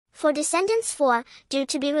for Descendants 4, due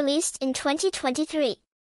to be released in 2023.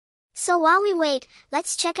 So while we wait,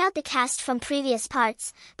 let's check out the cast from previous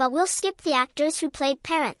parts, but we'll skip the actors who played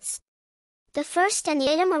parents. The first and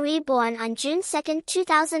Ada Marie, born on June 2,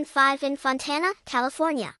 2005 in Fontana,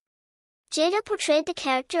 California. Jada portrayed the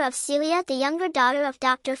character of Celia, the younger daughter of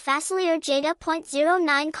Dr. Facilier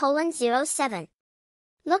Jada.09:07.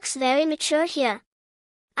 Looks very mature here.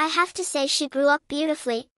 I have to say she grew up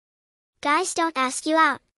beautifully. Guys don't ask you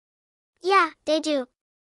out. Yeah, they do.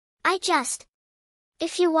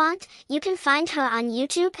 If you want, you can find her on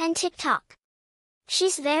YouTube and TikTok.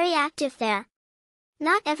 She's very active there.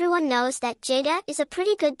 Not everyone knows that Jada is a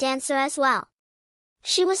pretty good dancer as well.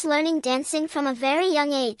 She was learning dancing from a very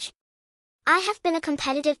young age. I have been a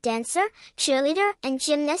competitive dancer, cheerleader, and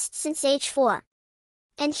gymnast since age 4.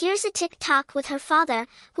 And here's a TikTok with her father,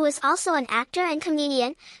 who is also an actor and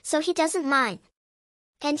comedian, so he doesn't mind.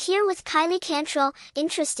 And here with Kylie Cantrell,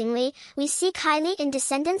 interestingly, we see Kylie in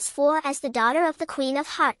Descendants 4 as the daughter of the Queen of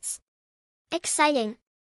Hearts. Exciting.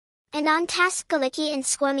 And on task Galicki and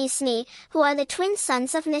Squirmy Smee, who are the twin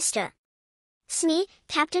sons of Mr. Smee,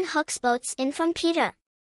 Captain Hook's boats in from Peter.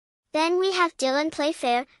 Then we have Dylan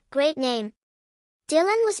Playfair, great name.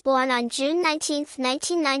 Dylan was born on June 19,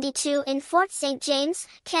 1992 in Fort St. James,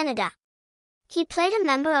 Canada. He played a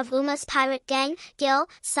member of Uma's pirate gang, Gil,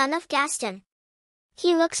 son of Gaston.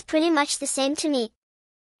 He looks pretty much the same to me.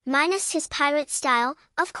 Minus his pirate style,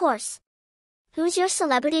 of course. Who's your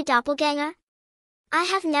celebrity doppelganger? I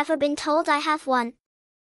have never been told I have one.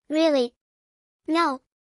 Really? No.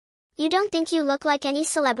 You don't think you look like any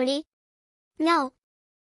celebrity? No.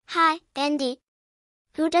 Hi, Andy.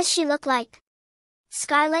 Who does she look like?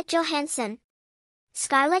 Scarlett Johansson.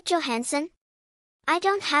 Scarlett Johansson? I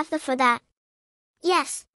don't have the for that.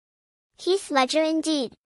 Yes. Heath Ledger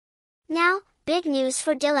indeed. Now, big news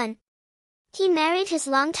for Dylan. He married his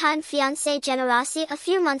longtime fiancée Generosity a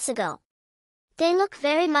few months ago. They look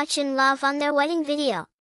very much in love on their wedding video.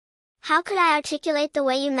 How could I articulate the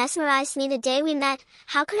way you mesmerized me the day we met?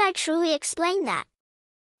 How could I truly explain that?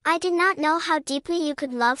 I did not know how deeply you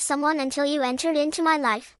could love someone until you entered into my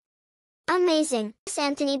life. Amazing.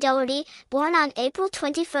 Anthony Doherty, born on April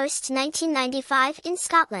 21, 1995 in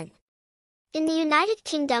Scotland. In the United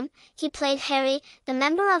Kingdom, he played Harry, the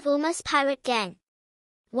member of Uma's pirate gang.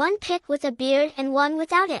 One pic with a beard and one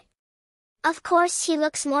without it. Of course he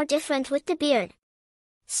looks more different with the beard.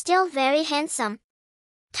 Still very handsome.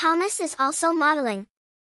 Thomas is also modeling.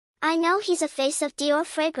 I know he's a face of Dior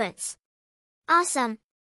fragrance. Awesome.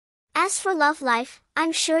 As for love life,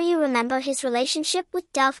 I'm sure you remember his relationship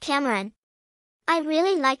with Dove Cameron. I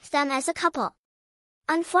really liked them as a couple.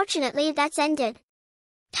 Unfortunately that's ended.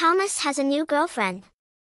 Thomas has a new girlfriend.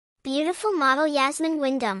 Beautiful model Yasmin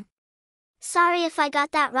Wyndham. Sorry if I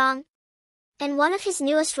got that wrong. And one of his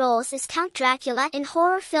newest roles is Count Dracula in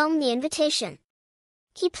horror film The Invitation.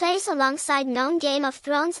 He plays alongside known Game of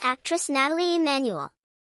Thrones actress Natalie Emmanuel.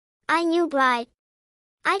 I knew Bride.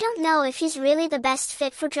 I don't know if he's really the best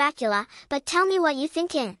fit for Dracula, but tell me what you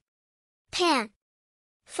think in Pan.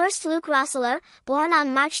 First Luke Rossler, born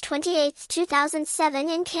on March 28, 2007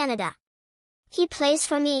 in Canada. He plays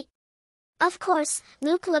for me. Of course,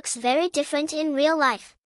 Luke looks very different in real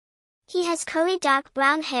life. He has curly dark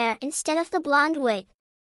brown hair instead of the blonde wig.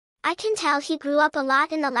 I can tell he grew up a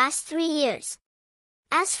lot in the last 3 years.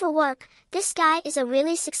 As for work, this guy is a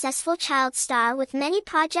really successful child star with many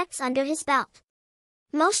projects under his belt.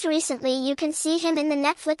 Most recently you can see him in the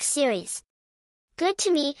Netflix series Good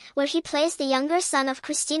to Me, where he plays the younger son of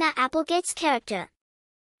Christina Applegate's character.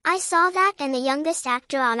 I saw that, and the youngest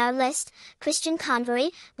actor on our list, Christian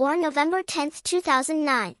Convery, born November 10,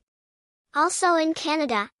 2009. Also in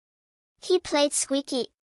Canada. He played Squeaky.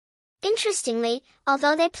 Interestingly,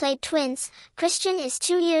 although they played twins, Christian is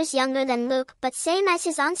 2 years younger than Luke but same as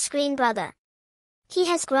his on-screen brother. He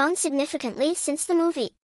has grown significantly since the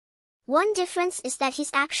movie. One difference is that he's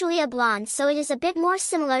actually a blonde, so it is a bit more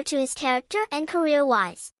similar to his character and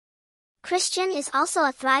career-wise. Christian is also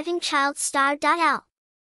a thriving child star.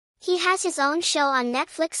 He has his own show on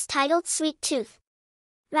Netflix titled Sweet Tooth.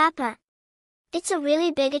 Rapper. It's a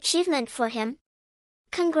really big achievement for him.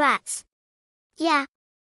 Congrats. Yeah.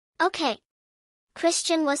 Okay.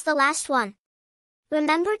 Christian was the last one.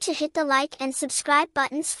 Remember to hit the like and subscribe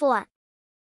buttons for